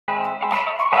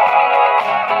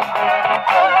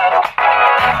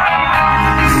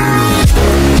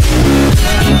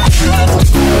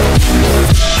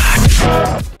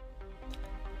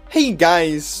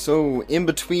Guys, so in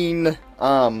between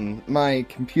my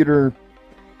computer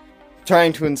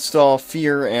trying to install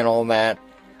Fear and all that,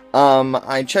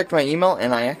 I checked my email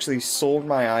and I actually sold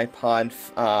my iPod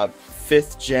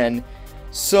 5th gen.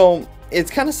 So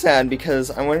it's kind of sad because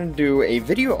I wanted to do a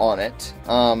video on it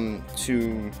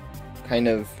to kind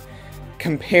of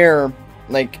compare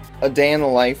like a day in the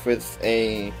life with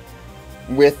the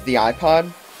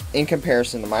iPod in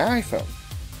comparison to my iPhone.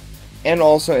 And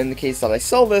also, in the case that I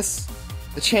sell this,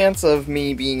 the chance of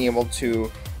me being able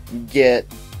to get,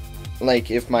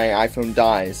 like, if my iPhone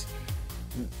dies,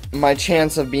 my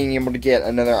chance of being able to get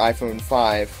another iPhone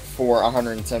 5 for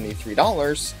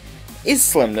 $173 is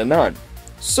slim to none.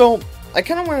 So, I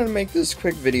kind of wanted to make this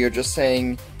quick video just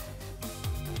saying,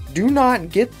 do not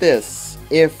get this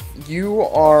if you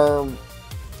are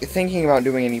thinking about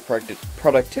doing any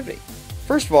productivity.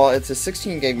 First of all, it's a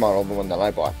 16 gig model, the one that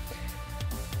I bought.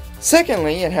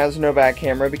 Secondly, it has no back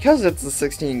camera because it's a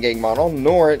 16 gig model,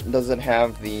 nor does it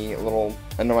have the little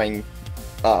annoying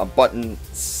button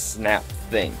snap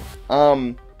thing.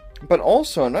 But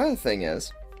also another thing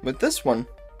is, with this one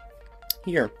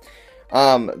here,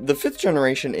 the 5th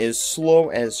generation is slow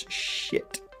as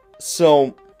shit.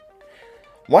 So,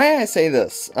 why I say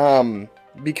this?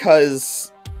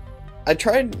 Because I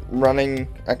tried running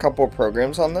a couple of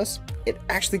programs on this, it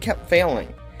actually kept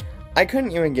failing. I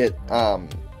couldn't even get,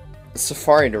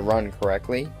 Safari to run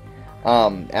correctly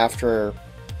after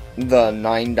the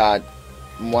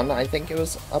 9.1, I think it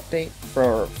was, update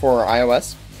for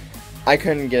iOS. I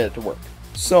couldn't get it to work.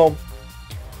 So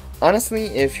honestly,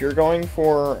 if you're going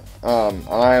for an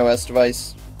iOS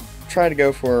device, try to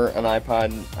go for an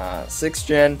iPod 6th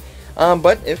gen.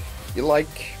 But if you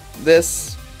like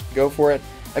this, go for it.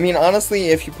 I mean, honestly,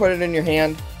 if you put it in your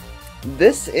hand,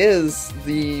 this is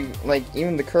the, like,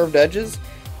 even the curved edges,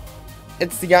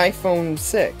 it's the iPhone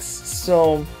 6,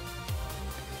 so,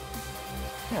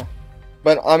 yeah.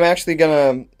 But I'm actually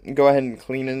gonna go ahead and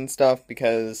clean it and stuff,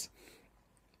 because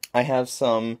I have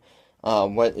some,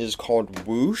 what is called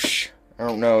Whoosh. I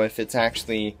don't know if it's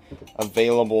actually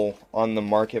available on the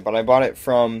market, but I bought it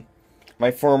from my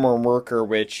former worker,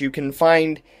 which you can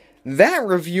find that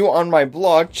review on my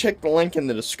blog. Check the link in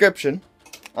the description.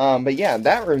 But yeah,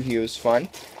 that review is fun,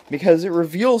 because it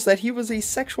reveals that he was a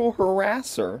sexual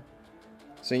harasser.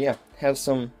 So yeah, have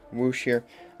some Whoosh here.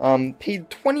 Paid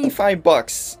 25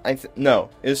 bucks. No,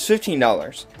 it was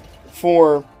 $15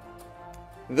 for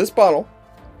this bottle,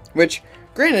 which,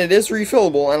 granted, is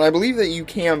refillable, and I believe that you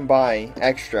can buy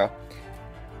extra.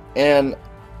 And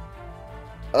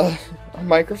a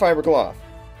microfiber cloth.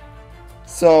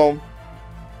 So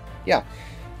yeah.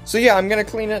 So yeah, I'm gonna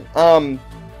clean it.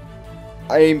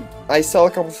 I sell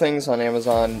a couple things on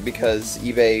Amazon because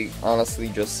eBay honestly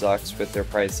just sucks with their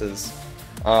prices.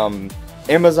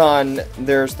 Amazon,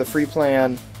 there's the free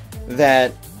plan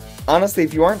that, honestly,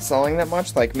 if you aren't selling that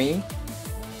much like me,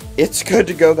 it's good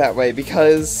to go that way,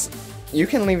 because you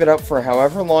can leave it up for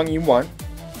however long you want,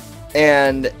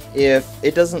 and if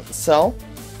it doesn't sell,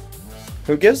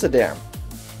 who gives a damn?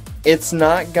 It's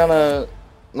not gonna,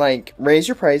 like, raise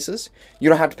your prices. You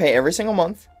don't have to pay every single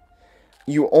month.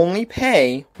 You only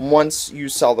pay once you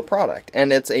sell the product,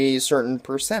 and it's a certain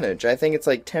percentage. I think it's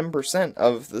like 10%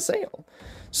 of the sale.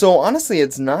 So honestly,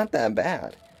 it's not that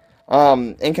bad.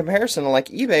 In comparison to like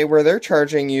eBay, where they're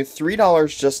charging you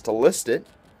 $3 just to list it,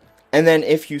 and then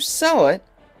if you sell it,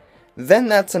 then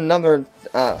that's another,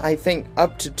 I think,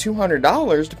 up to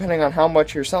 $200, depending on how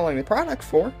much you're selling the product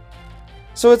for.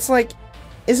 So it's like,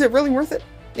 is it really worth it?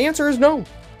 The answer is no.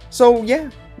 So yeah,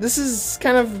 this is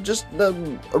kind of just a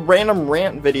random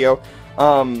rant video.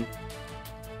 That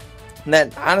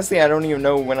honestly, I don't even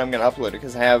know when I'm gonna upload it,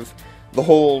 because I have the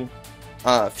whole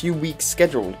few weeks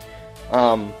scheduled.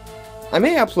 I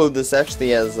may upload this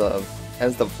actually as the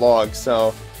vlog.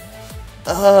 So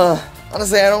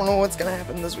honestly, I don't know what's gonna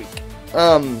happen this week.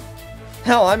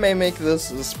 Hell, I may make this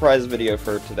a surprise video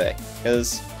for today,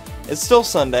 because it's still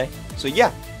Sunday. So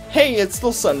yeah, hey, it's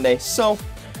still Sunday. So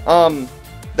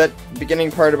that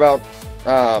beginning part about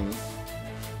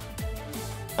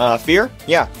Fear,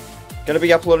 yeah, gonna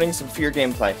be uploading some Fear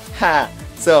gameplay. Ha!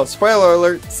 So spoiler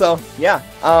alert. So yeah,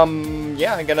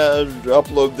 yeah, I'm gonna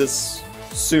upload this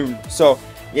soon. So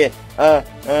yeah,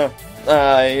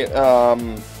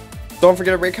 don't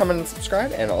forget to rate, comment, and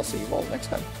subscribe, and I'll see you all next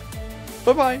time.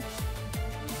 Bye bye.